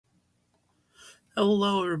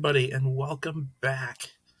Hello, everybody, and welcome back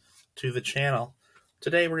to the channel.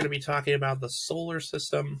 Today, we're going to be talking about the solar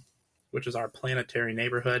system, which is our planetary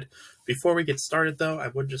neighborhood. Before we get started, though, I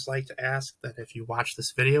would just like to ask that if you watch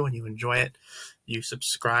this video and you enjoy it, you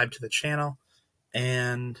subscribe to the channel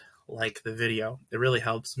and like the video. It really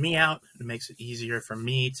helps me out. It makes it easier for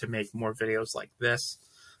me to make more videos like this,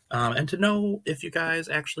 and to know if you guys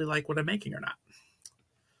actually like what I'm making or not.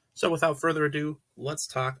 So without further ado, let's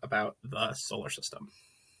talk about the solar system.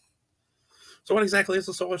 So what exactly is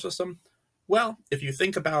the solar system? Well, if you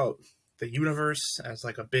think about the universe as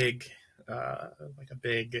like a big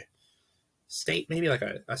state, maybe like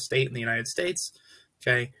a state in the United States,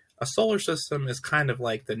 okay, a solar system is kind of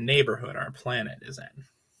like the neighborhood our planet is in.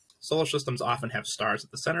 Solar systems often have stars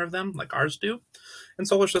at the center of them, like ours do, and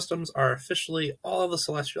solar systems are officially all of the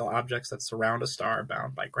celestial objects that surround a star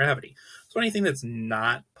bound by gravity. So anything that's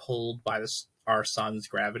not pulled by our sun's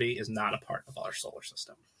gravity is not a part of our solar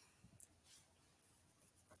system.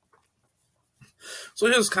 So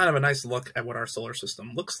here's kind of a nice look at what our solar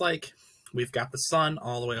system looks like. We've got the sun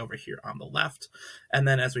all the way over here on the left, and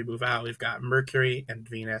then as we move out, we've got Mercury and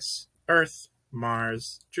Venus, Earth,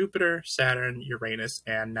 Mars, Jupiter, Saturn, Uranus,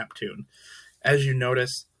 and Neptune. As you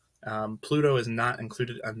notice, Pluto is not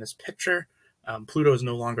included on this picture. Pluto is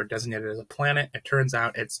no longer designated as a planet. It turns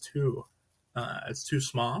out it's too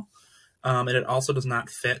small, and it also does not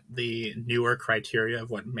fit the newer criteria of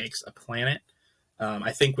what makes a planet.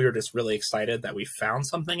 I think we were just really excited that we found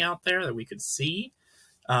something out there that we could see,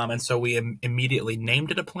 and so we immediately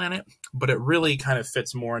named it a planet, but it really kind of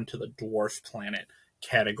fits more into the dwarf planet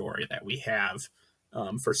category that we have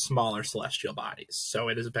for smaller celestial bodies. So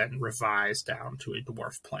it has been revised down to a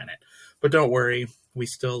dwarf planet. But don't worry, we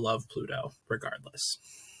still love Pluto regardless.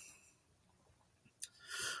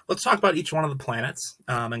 Let's talk about each one of the planets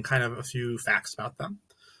and kind of a few facts about them.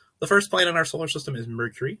 The first planet in our solar system is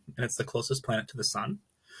Mercury, and it's the closest planet to the sun.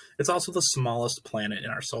 It's also the smallest planet in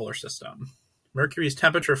our solar system. Mercury's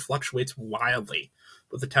temperature fluctuates wildly,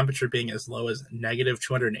 with the temperature being as low as negative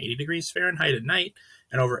 280 degrees Fahrenheit at night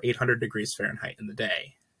and over 800 degrees Fahrenheit in the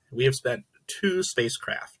day. We have sent 2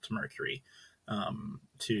 spacecraft to Mercury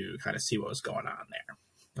to kind of see what was going on there.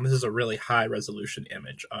 And this is a really high resolution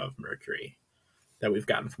image of Mercury that we've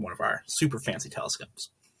gotten from one of our super fancy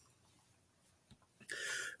telescopes.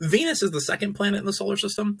 Venus is the second planet in the solar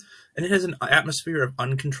system, and it has an atmosphere of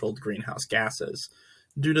uncontrolled greenhouse gases.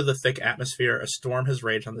 Due to the thick atmosphere, a storm has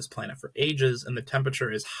raged on this planet for ages, and the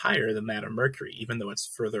temperature is higher than that of Mercury, even though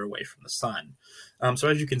it's further away from the sun. So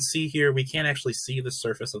as you can see here, we can't actually see the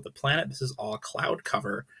surface of the planet. This is all cloud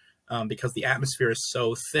cover because the atmosphere is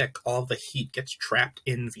so thick, all of the heat gets trapped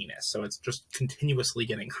in Venus. So it's just continuously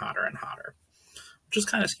getting hotter and hotter, which is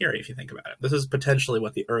kind of scary if you think about it. This is potentially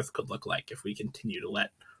what the Earth could look like if we continue to let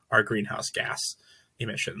our greenhouse gas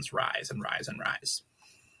emissions rise and rise and rise.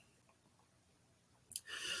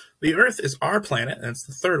 The Earth is our planet, and it's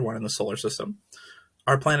the third one in the solar system.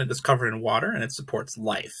 Our planet is covered in water, and it supports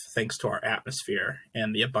life thanks to our atmosphere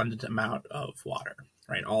and the abundant amount of water.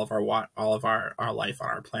 Right, all of our life on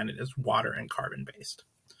our planet is water and carbon based.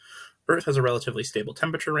 Earth has a relatively stable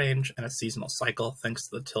temperature range and a seasonal cycle thanks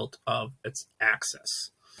to the tilt of its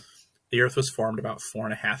axis. The Earth was formed about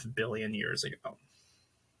 4.5 billion years ago.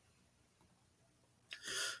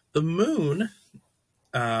 The moon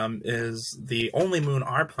is the only moon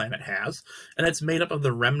our planet has, and it's made up of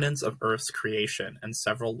the remnants of Earth's creation and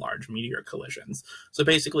several large meteor collisions. So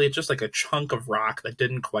basically, it's just like a chunk of rock that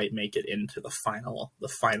didn't quite make it into the final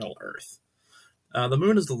Earth. The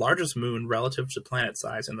moon is the largest moon relative to planet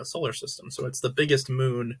size in the solar system, so it's the biggest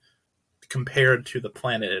moon compared to the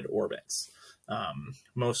planet it orbits.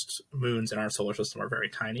 Most moons in our solar system are very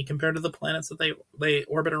tiny compared to the planets that they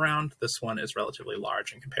orbit around. This one is relatively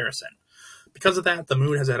large in comparison. Because of that, the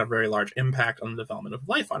moon has had a very large impact on the development of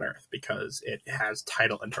life on Earth because it has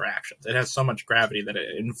tidal interactions. It has so much gravity that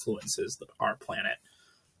it influences our planet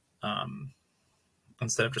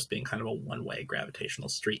instead of just being kind of a one-way gravitational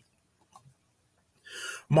street.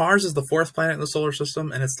 Mars is the fourth planet in the solar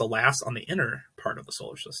system, and it's the last on the inner part of the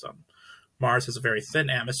solar system. Mars has a very thin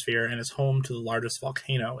atmosphere and is home to the largest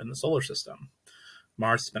volcano in the solar system.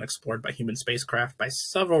 Mars has been explored by human spacecraft by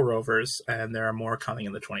several rovers, and there are more coming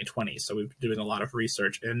in the 2020s. So we've been doing a lot of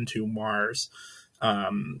research into Mars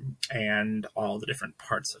and all the different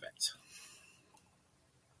parts of it.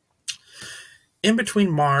 In between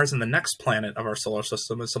Mars and the next planet of our solar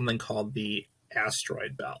system is something called the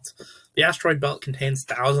asteroid belt. The asteroid belt contains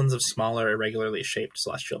thousands of smaller, irregularly shaped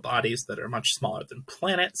celestial bodies that are much smaller than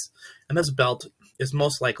planets, and this belt is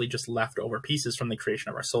most likely just leftover pieces from the creation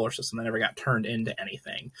of our solar system that never got turned into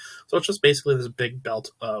anything. So it's just basically this big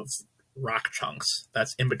belt of rock chunks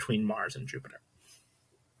that's in between Mars and Jupiter.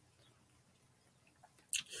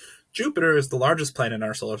 Jupiter is the largest planet in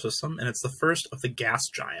our solar system, and it's the first of the gas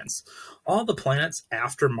giants. All the planets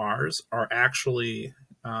after Mars are actually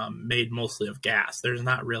made mostly of gas. There's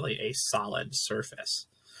not really a solid surface.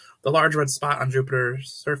 The large red spot on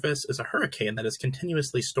Jupiter's surface is a hurricane that has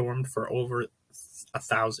continuously stormed for over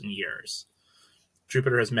 1,000 years.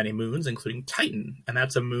 Jupiter has many moons, including Titan, and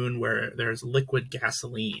that's a moon where there's liquid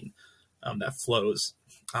gasoline that flows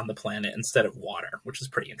on the planet instead of water, which is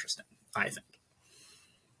pretty interesting, I think.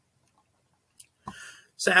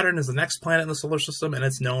 Saturn is the next planet in the solar system, and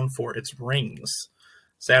it's known for its rings.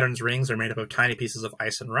 Saturn's rings are made up of tiny pieces of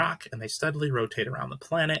ice and rock, and they steadily rotate around the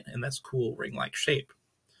planet in this cool ring-like shape.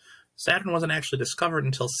 Saturn wasn't actually discovered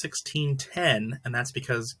until 1610, and that's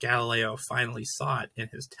because Galileo finally saw it in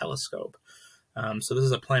his telescope. So this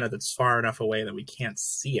is a planet that's far enough away that we can't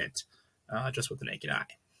see it just with the naked eye.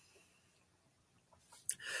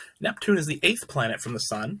 Neptune is the 8th planet from the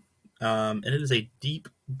Sun, and it is a deep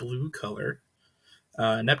blue color.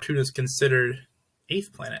 Neptune is considered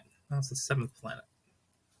 8th planet. No, it's the 7th planet.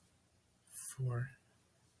 4,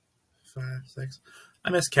 5, 6. I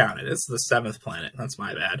miscounted. It's the 7th planet. That's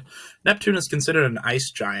my bad. Neptune is considered an ice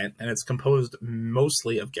giant, and it's composed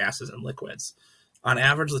mostly of gases and liquids. On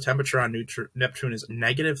average, the temperature on Neptune is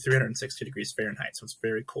negative 360 degrees Fahrenheit, so it's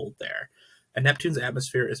very cold there. And Neptune's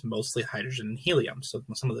atmosphere is mostly hydrogen and helium, so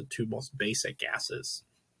some of the two most basic gases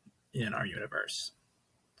in our universe.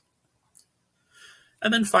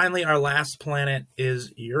 And then finally, our last planet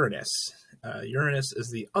is Uranus. Uranus is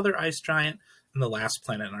the other ice giant and the last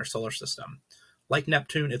planet in our solar system. Like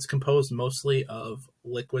Neptune, it's composed mostly of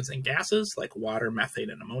liquids and gases like water, methane,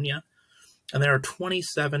 and ammonia. And there are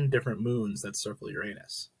 27 different moons that circle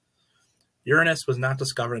Uranus. Uranus was not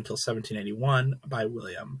discovered until 1781 by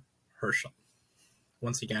William Herschel.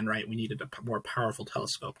 Once again, right, we needed a more powerful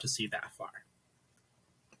telescope to see that far.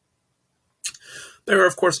 There are,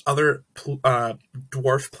 of course, other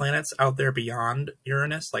dwarf planets out there beyond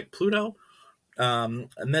Uranus, like Pluto. And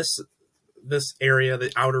this area,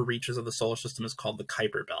 the outer reaches of the solar system, is called the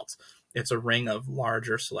Kuiper Belt. It's a ring of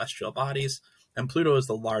larger celestial bodies, and Pluto is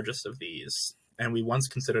the largest of these. And we once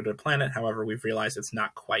considered it a planet, however, we've realized it's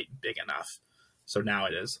not quite big enough. So now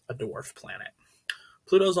it is a dwarf planet.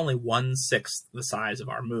 Pluto is only 1/6 the size of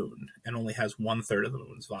our moon, and only has 1/3 of the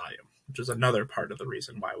moon's volume, which is another part of the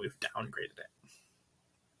reason why we've downgraded it.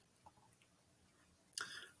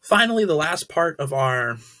 Finally, the last part of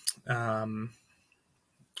our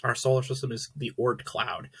solar system is the Oort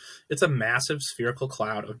cloud. It's a massive spherical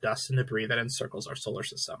cloud of dust and debris that encircles our solar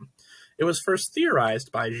system. It was first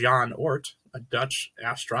theorized by Jan Oort, a Dutch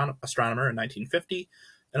astronomer in 1950,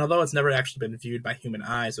 and although it's never actually been viewed by human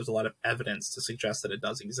eyes, there's a lot of evidence to suggest that it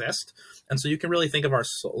does exist. And so you can really think of our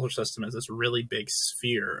solar system as this really big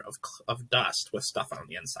sphere of dust with stuff on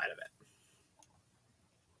the inside of it.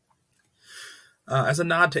 As a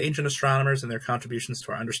nod to ancient astronomers and their contributions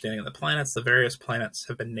to our understanding of the planets, the various planets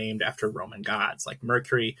have been named after Roman gods, like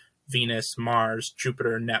Mercury, Venus, Mars,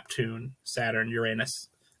 Jupiter, Neptune, Saturn, Uranus,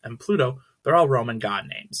 and Pluto. They're all Roman god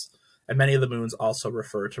names, and many of the moons also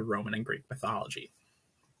refer to Roman and Greek mythology.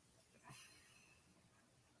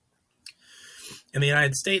 In the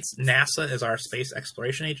United States, NASA is our space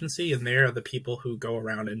exploration agency, and they are the people who go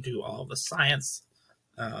around and do all the science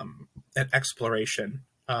and exploration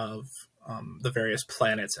of the various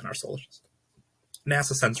planets in our solar system.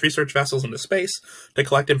 NASA sends research vessels into space to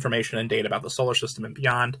collect information and data about the solar system and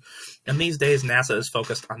beyond. And these days, NASA is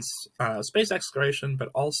focused on space exploration, but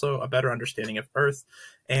also a better understanding of Earth,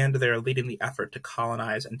 and they're leading the effort to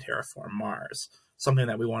colonize and terraform Mars, something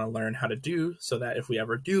that we want to learn how to do so that if we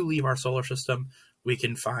ever do leave our solar system, we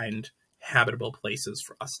can find habitable places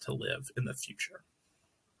for us to live in the future.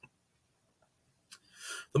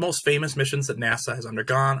 The most famous missions that NASA has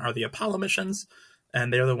undergone are the Apollo missions,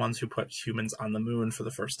 and they're the ones who put humans on the moon for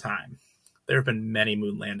the first time. There have been many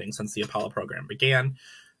moon landings since the Apollo program began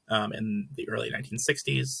in the early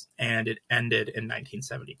 1960s, and it ended in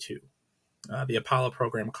 1972. The Apollo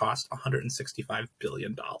program cost $165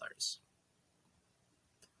 billion.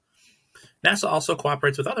 NASA also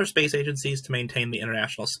cooperates with other space agencies to maintain the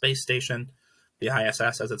International Space Station. The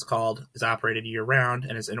ISS, as it's called, is operated year-round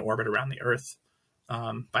and is in orbit around the Earth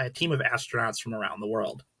by a team of astronauts from around the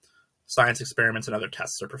world. Science experiments and other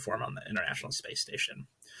tests are performed on the International Space Station.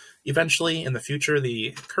 Eventually, in the future,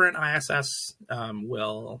 the current ISS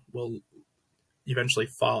will eventually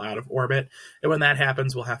fall out of orbit, and when that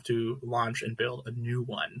happens, we'll have to launch and build a new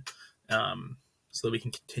one so that we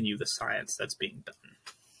can continue the science that's being done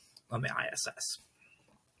on the ISS.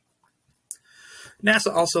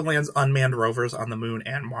 NASA also lands unmanned rovers on the Moon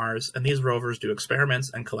and Mars, and these rovers do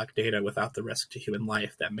experiments and collect data without the risk to human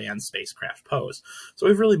life that manned spacecraft pose. So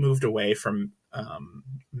we've really moved away from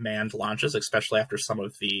manned launches, especially after some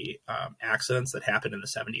of the accidents that happened in the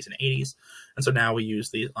 70s and 80s. And so now we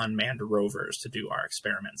use these unmanned rovers to do our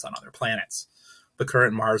experiments on other planets. The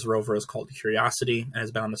current Mars rover is called Curiosity and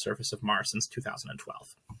has been on the surface of Mars since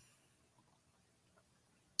 2012.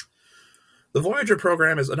 The Voyager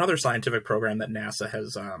program is another scientific program that NASA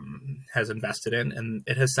has invested in, and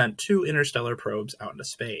it has sent 2 interstellar probes out into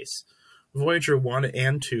space. Voyager 1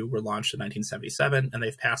 and 2 were launched in 1977, and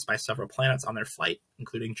they've passed by several planets on their flight,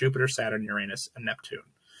 including Jupiter, Saturn, Uranus, and Neptune.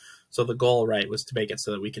 So the goal, right, was to make it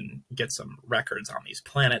so that we can get some records on these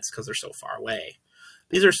planets because they're so far away.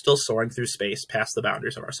 These are still soaring through space past the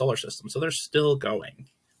boundaries of our solar system, so they're still going,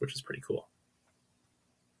 which is pretty cool.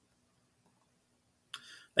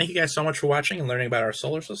 Thank you guys so much for watching and learning about our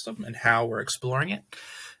solar system and how we're exploring it.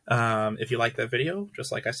 If you like that video, just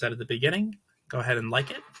like I said at the beginning, go ahead and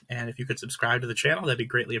like it. And if you could subscribe to the channel, that'd be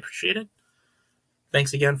greatly appreciated.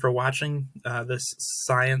 Thanks again for watching this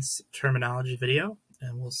science terminology video,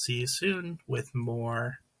 and we'll see you soon with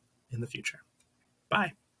more in the future.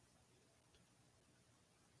 Bye.